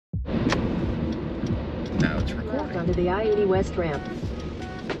Now it's recording. Onto the I-80 West ramp.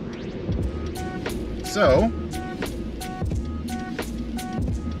 So,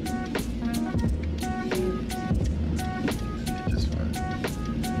 just fine.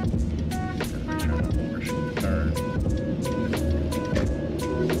 Trying to overshoot the turn.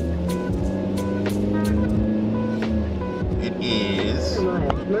 It is.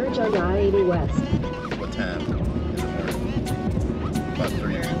 Merge onto I-80 West. What time? About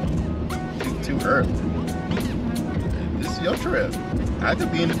 3. Too early. This is your trip. I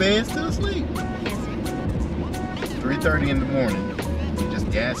could be in the bed still asleep. 3:30 in the morning. We just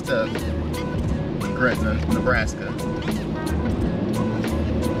gassed up in Gretna, Nebraska. And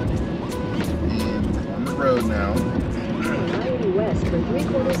we're on the road now. I-80 West for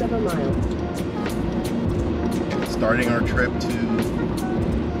 3/4 of a mile. Starting our trip to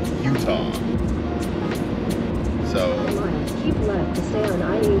Utah. So Keep left to stay on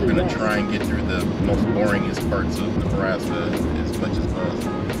I-80 we're gonna West. try and get through the most boringest parts of Nebraska as much as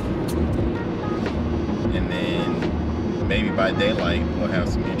possible. And then maybe by daylight we'll have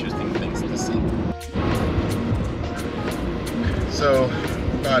some interesting things to see. So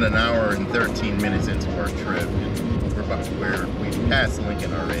about an hour and 13 minutes into our trip, and we're about where we passed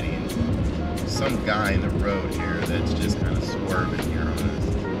Lincoln already, and some guy in the road here that's just kind of swerving here on us.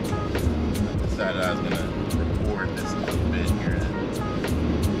 I decided I was gonna record this a little bit here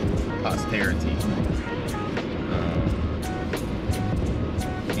for posterity.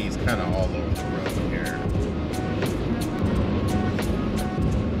 He's kind of all over the road here.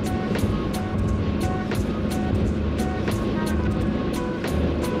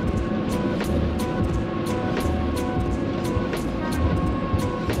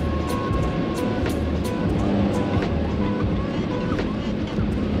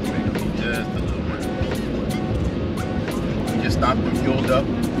 Stopped and fueled up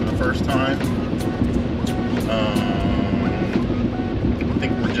for the first time. I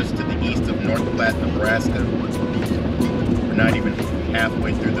think we're just to the east of North Platte, Nebraska. We're not even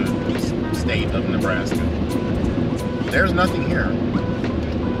halfway through the state of Nebraska. There's nothing here.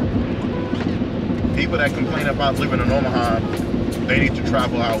 People that complain about living in Omaha, they need to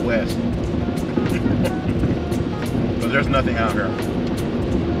travel out west. But there's nothing out here.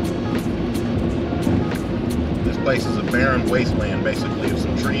 This place is a barren wasteland, basically, of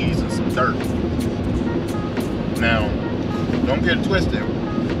some trees and some dirt. Now, don't get it twisted.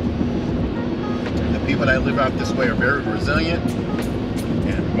 The people that live out this way are very resilient,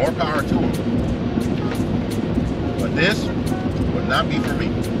 and more power to them. But this would not be for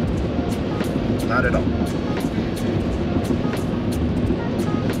me. Not at all.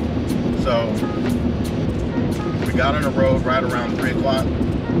 So, we got on the road right around 3 o'clock.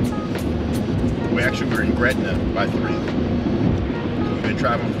 We actually were in Gretna by 3. So we've been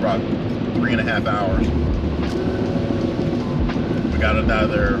traveling for about 3.5 hours. We got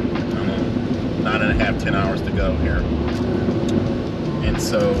another, I don't know, 9.5, 10 hours to go here. And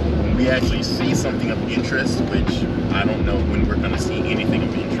so when we actually see something of interest, which I don't know when we're going to see anything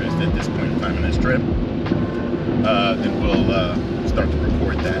of interest at this point in time in this trip, then we'll start to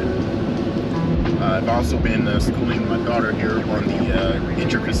record that. I've also been schooling my daughter here on the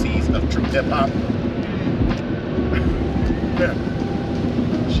intricacies of true hip-hop.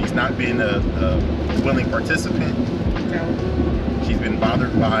 She's not been a willing participant. No. She's been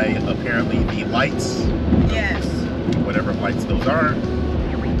bothered by, apparently, the lights. Yes. Whatever lights those are. I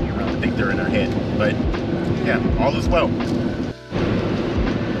don't think they're in her head. But, yeah, all is well.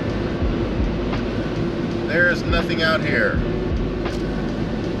 There's nothing out here.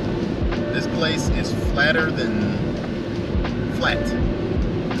 This place is flatter than flat.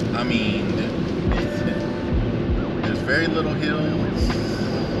 I mean, there's very little hills,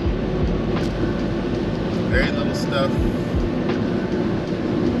 very little stuff.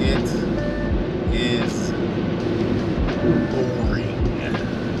 It is boring.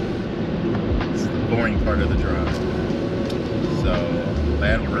 It's the boring part of the drive. So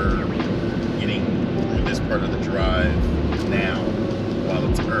glad we're getting through this part of the drive now while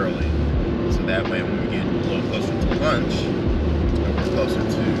it's early. So that way when we get a little closer to lunch, and we're closer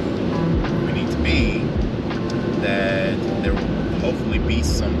to where we need to be, that there will hopefully be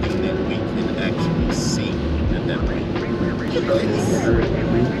something that we can actually see at that rate.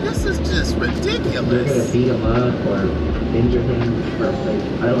 This is just ridiculous. They're gonna beat him up or injure him.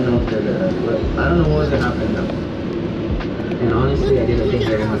 I don't know if they're gonna. I don't know what's gonna happen though. And honestly, I didn't think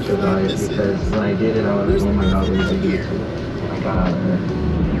very much about it because when I did it, I was like, oh my god, there's a here. I got out of there.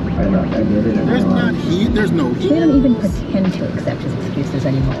 I did it. There's not heat. There's no heat. They don't even pretend to accept his excuses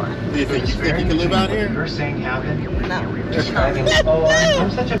anymore. Do you think you can live out here? You're saying, Captain? No. Describing. Oh,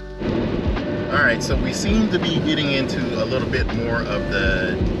 I'm such a. All right, so we seem to be getting into a little bit more of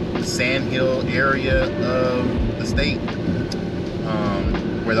the sandhill area of the state,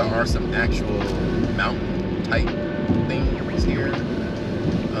 where there are some actual mountain type things here.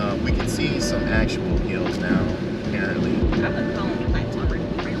 We can see some actual hills now, apparently. I'm a cone platform.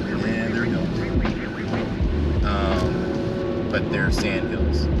 And there we go. But they're sand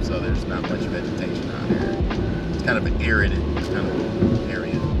hills, so there's not much vegetation out there. It's kind of an arid kind of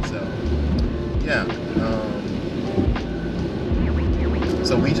area. So yeah.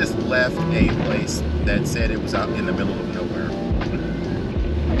 So we just left a place that said it was out in the middle of nowhere.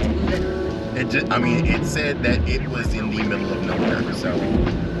 I mean, it said that it was in the middle of nowhere. So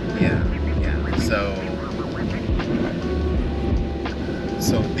yeah.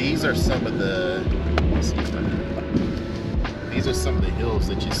 So these are some of the. Let's see if I can. These are some of the hills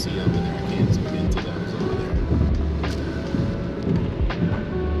that you see over there. I can't zoom into those over there.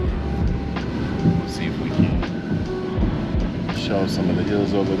 Let's see if we can show some of the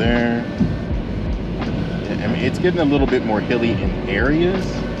hills over there. I mean, it's getting a little bit more hilly in areas,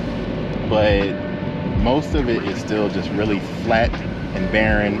 but most of it is still just really flat and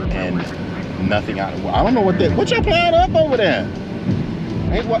barren and nothing out. Well, I don't know what y'all plowing up over there.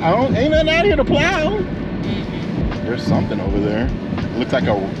 Ain't nothing out here to plow. There's something over there. It looks like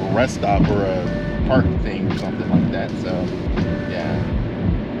a rest stop or a park thing or something like that. So, yeah.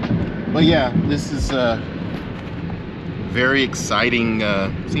 But yeah, this is a very exciting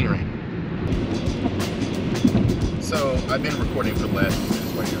scenery. So I've been recording for the last few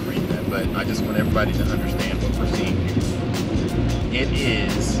minutes while you're reading that, but I just want everybody to understand what we're seeing here. It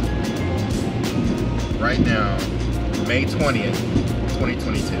is right now May 20th,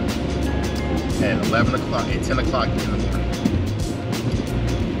 2022. At 11 o'clock, at 10 o'clock in the morning.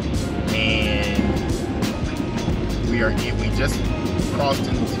 And we just crossed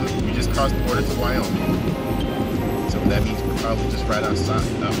the border to Wyoming. So that means we're probably just right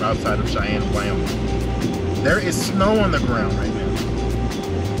outside of Cheyenne, Wyoming. There is snow on the ground right now.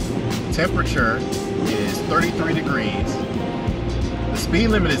 Temperature is 33 degrees. The speed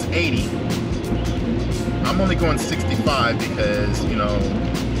limit is 80. I'm only going 65 because, you know,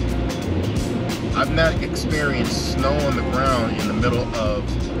 I've not experienced snow on the ground in the middle of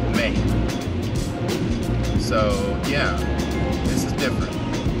May. So yeah, this is different.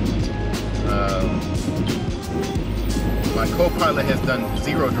 My co-pilot has done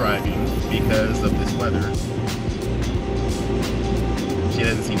 0 driving because of this weather. She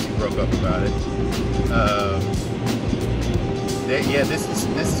doesn't seem too broke up about it. Yeah, this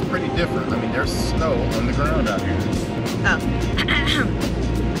is pretty different. I mean, there's snow on the ground out here. Oh.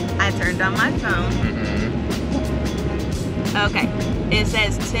 I turned on my phone. Okay, it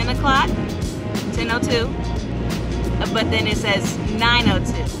says 10 o'clock, 10:02, but then it says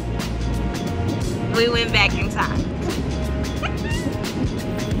 9:02. We went back in time.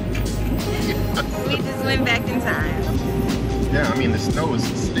 We just went back in time. Yeah, I mean, the snow is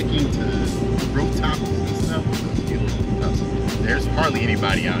sticking to rooftops and stuff. There's hardly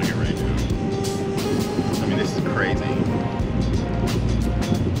anybody out here right now. I mean, this is crazy.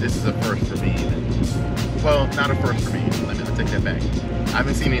 This is a first for me. Well, not a first for me. I'll take that back. I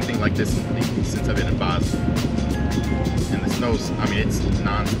haven't seen anything like this since I've been in Boston. And the snow's, I mean, it's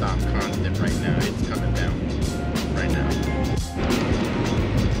non-stop, constant right now. It's coming down right now.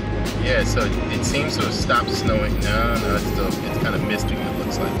 Yeah, so it seems to have stopped snowing. No, it's kind of misting, it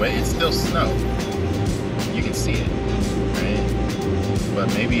looks like. But it's still snow. You can see it, right?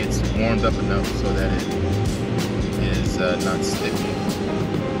 But maybe it's warmed up enough so that it is not sticky.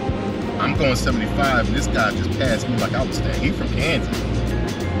 I'm going 75, and this guy just passed me like I was standing. He's from Kansas.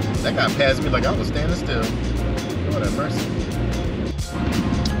 That guy passed me like I was standing still. Lord have mercy.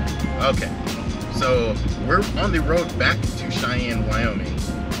 Okay, so we're on the road back to Cheyenne, Wyoming,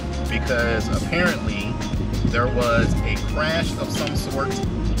 because apparently there was a crash of some sort,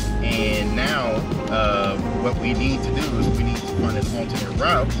 and now what we need to do is we need to find an alternate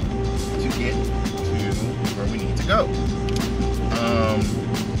route to get to where we need to go.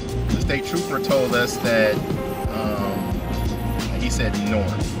 The state trooper told us that he said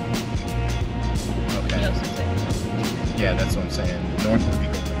north. Okay. Yeah, that's what I'm saying. North would be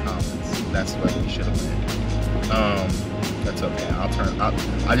going to Collins. That's what we should have went. That's okay.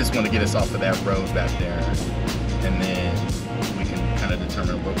 I just want to get us off of that road back there, and then we can kind of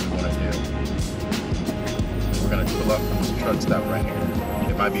determine what we want to do. We're gonna pull up from this truck stop right here.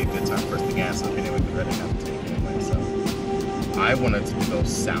 It might be a good time for us to gas up anyway. We're ready to have to take anyway. So I wanted to go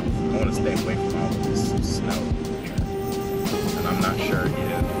south. I want to stay away from all of this snow here, and I'm not sure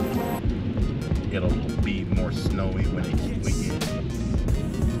if it'll be more snowy when we get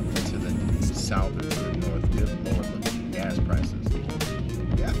to the south and to the north. Good Lord, look at the gas prices.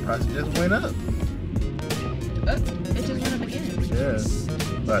 Gas prices just went up. Oh, it just went up again. Yeah.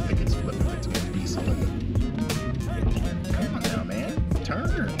 But I think it's flipping between diesel and... Come on now, man.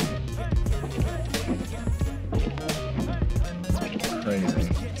 Turn. Crazy.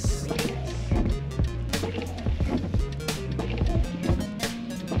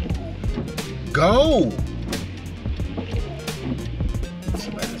 Go!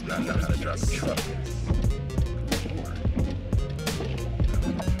 Somebody does not know how to drive a truck.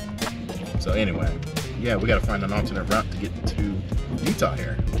 So anyway, yeah, we gotta find an alternate route to get to Utah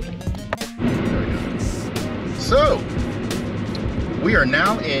here. There we go. So, we are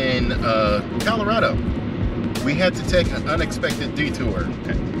now in Colorado. We had to take an unexpected detour.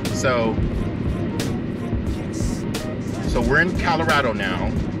 So we're in Colorado now.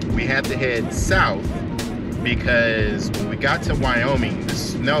 We had to head south because when we got to Wyoming, the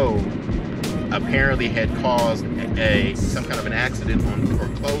snow apparently had caused some kind of an accident or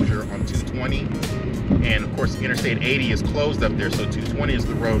closure on 220. And of course, Interstate 80 is closed up there, so 220 is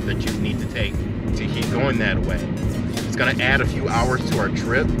the road that you need to take to keep going that way. It's gonna add a few hours to our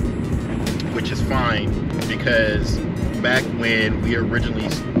trip, which is fine because back when we originally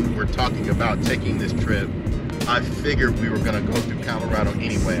were talking about taking this trip, I figured we were gonna go through Colorado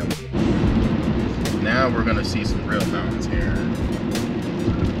anyway. Now we're gonna see some real mountains here.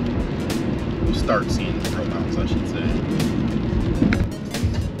 We'll start seeing real mountains, I should say.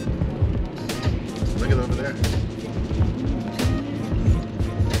 Look at over there.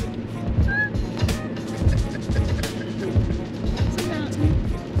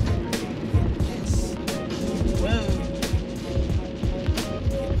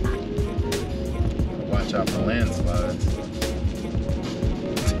 Watch out for landslides.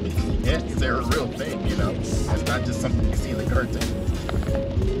 Yeah, they're a real thing, you know. It's not just something you see in the cartoons.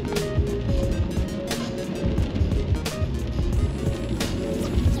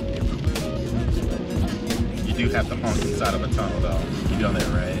 You do have to honk inside of a tunnel, though. You know that,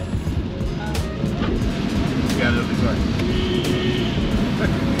 right? You gotta do this way.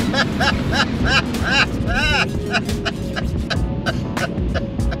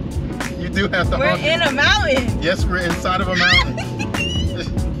 You do have to honk. We're in a mountain. Yes, we're inside of a mountain.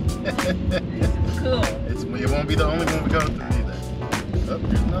 Cool. It won't be the only one we go through either. Oh,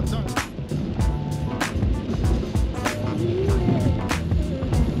 here's another tunnel.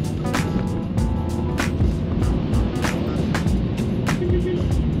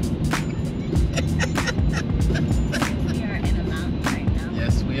 We are in a mountain right now.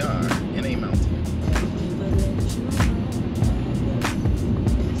 Yes, we are in a mountain.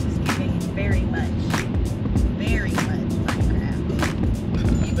 This is giving very much Minecraft.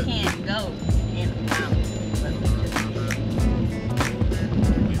 You can't go in a mountain.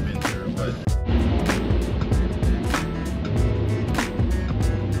 We've been through.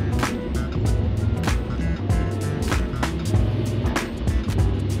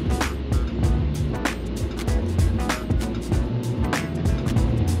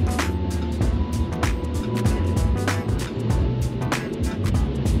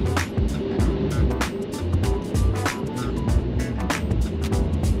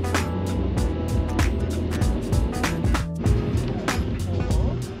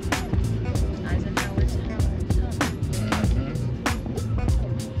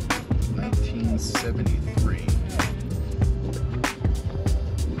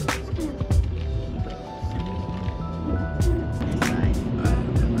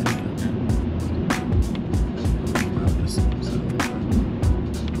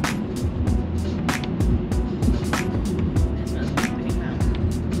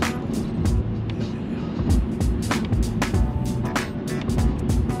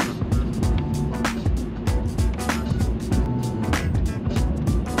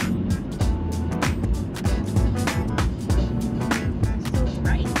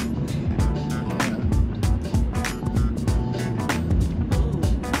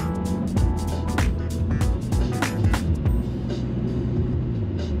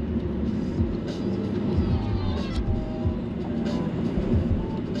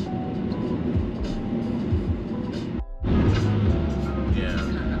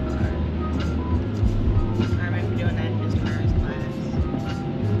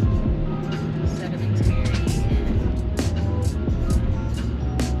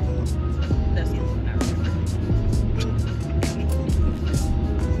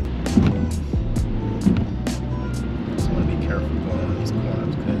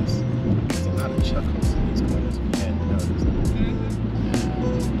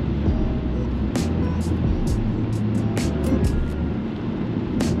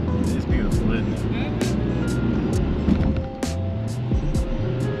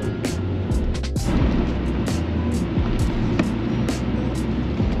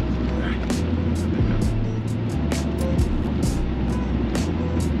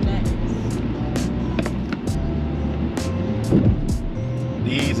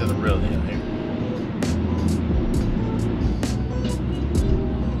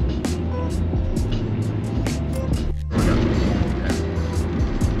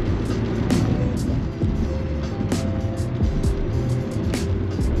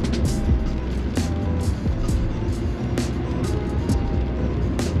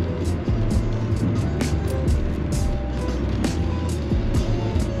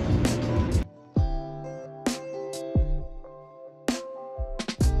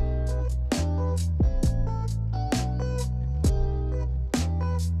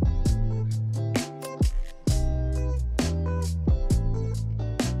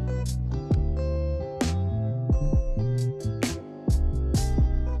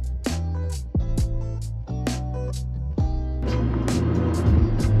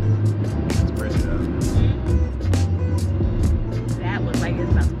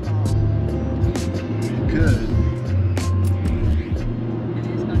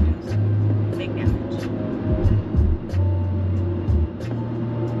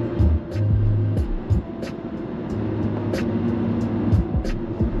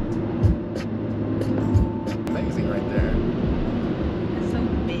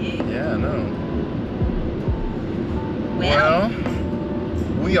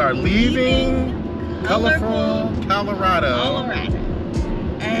 are leaving colorful Colorado.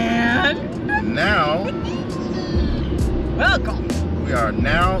 And Now welcome. we are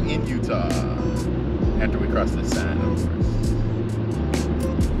now in Utah. After we cross this sign, of course.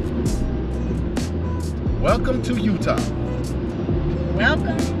 Welcome to Utah.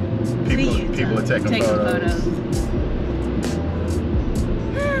 Welcome to Utah. People are taking photos.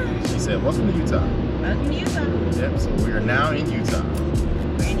 She said, welcome to Utah. Welcome to Utah. Yep, so we are now in Utah.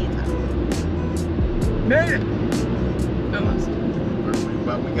 We're in Utah. Almost.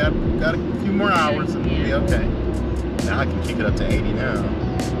 But we got a few more hours and we'll be okay. Now I can kick it up to 80 now.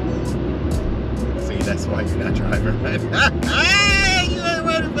 See, that's why you're not driving right now. Hey, you ain't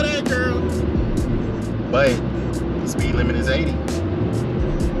ready for that, girl. But the speed limit is 80. You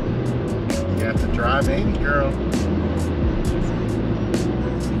have to drive 80, girl.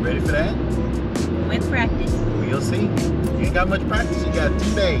 You ready for that? With practice. We'll see. You ain't got much practice. You got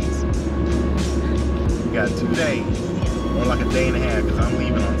 2 days. You got 2 days. More like a day and a half because I'm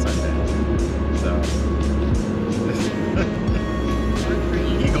leaving on Sunday. So.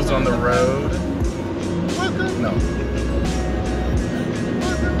 Eagles on the road. Welcome. No.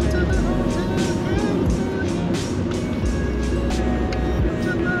 Welcome to the hotel.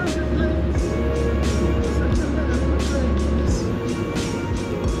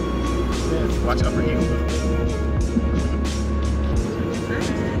 Watch out for eagles.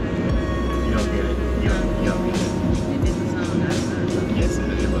 You don't get it. You don't get it. If it's a song, that's not. Yes,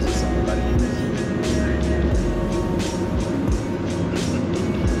 it was a song by the Eagles.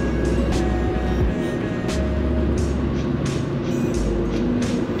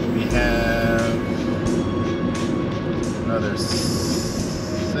 We have another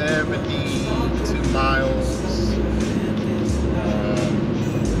 72 miles.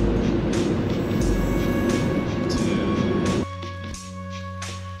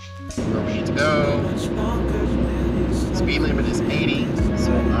 Speed limit is 80,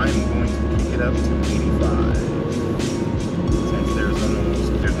 so I'm going to kick it up to 85. Since there's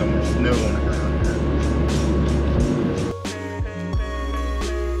no more snow on the ground here.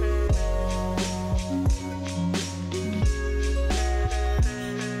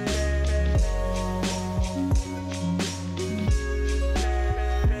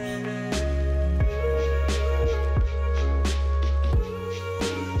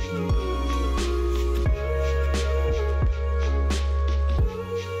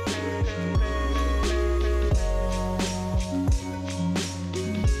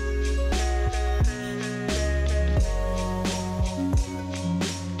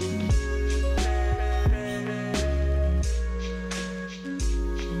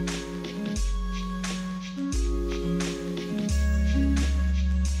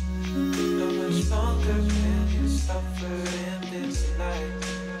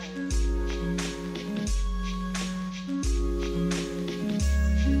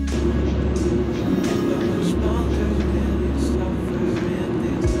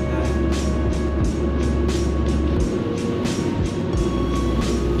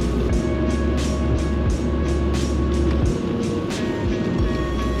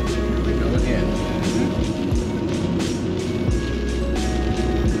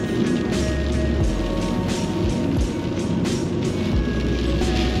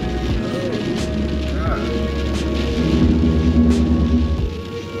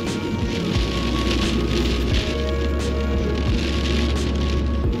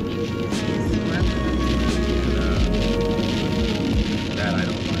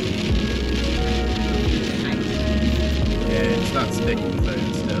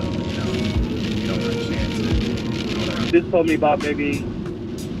 This told me about maybe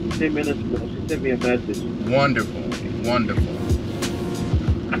 10 minutes ago. She sent me a message. Wonderful, wonderful.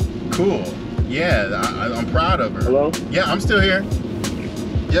 Cool. Yeah, I'm proud of her. Hello? Yeah, I'm still here.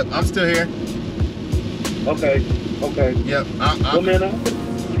 Yep, I'm still here. Okay, okay. Yep. Well, man,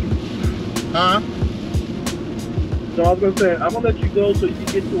 Huh? so I was going to say, I'm going to let you go so you can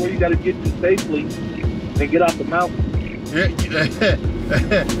get to where you got to get to safely and get off the mountain.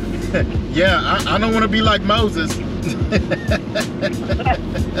 Yeah, I don't want to be like Moses.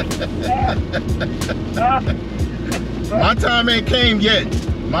 My time ain't came yet.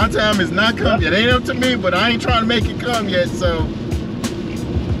 My time is not come yet. It ain't up to me, but I ain't trying to make it come yet, so.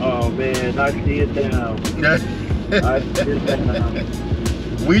 Oh, man, I see it now. I see it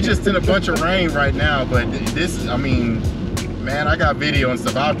now. We just in a bunch of rain right now, but this, I mean, man, I got video and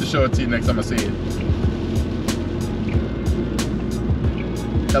stuff. I'll have to show it to you next time I see it.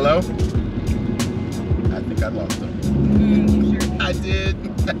 Hello? I think I lost him. Sure. I did.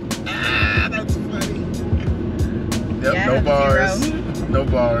 That's funny. Yep, Yeah, no bars. 0. No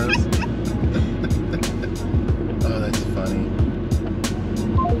bars. Oh, that's funny.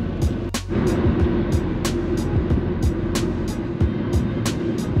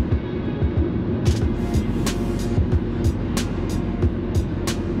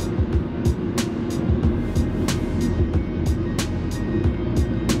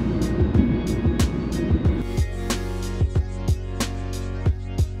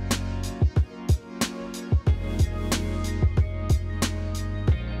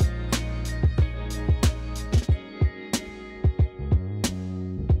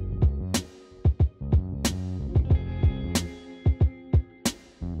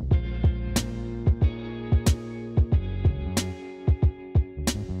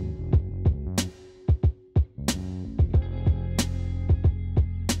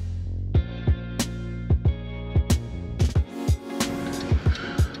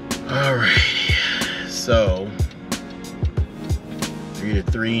 Alright, so 3 to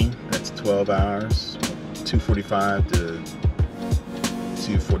 3, that's 12 hours. 2:45 to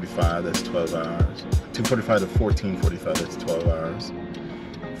 2:45, that's 12 hours. 2:45 to 14:45, that's 12 hours.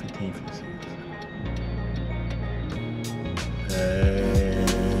 15, 56.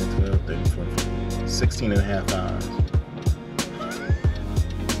 12, 13, 14, 16 and a half hours.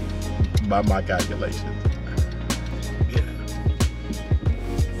 By my calculations.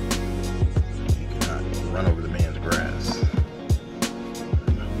 Run over the man's grass.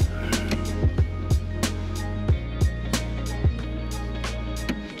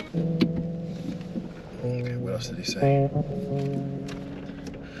 Okay, what else did he say?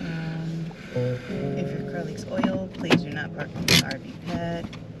 If your car leaks oil, please do not park on the RV pad.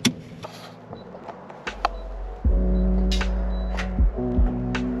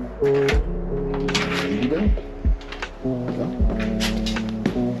 There you go.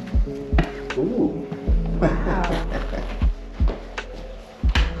 Ooh. Wow.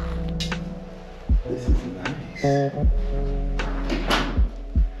 This is nice.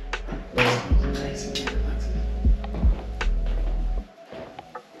 Nice and relaxing.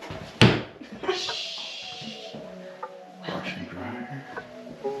 Washer and dryer.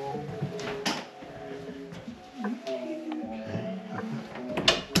 Okay.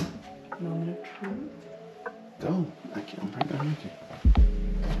 Moment of truth. Go. I'm right behind you.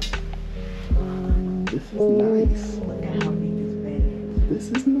 This is nice. Look at how big this bed is. This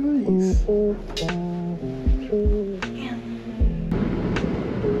is nice.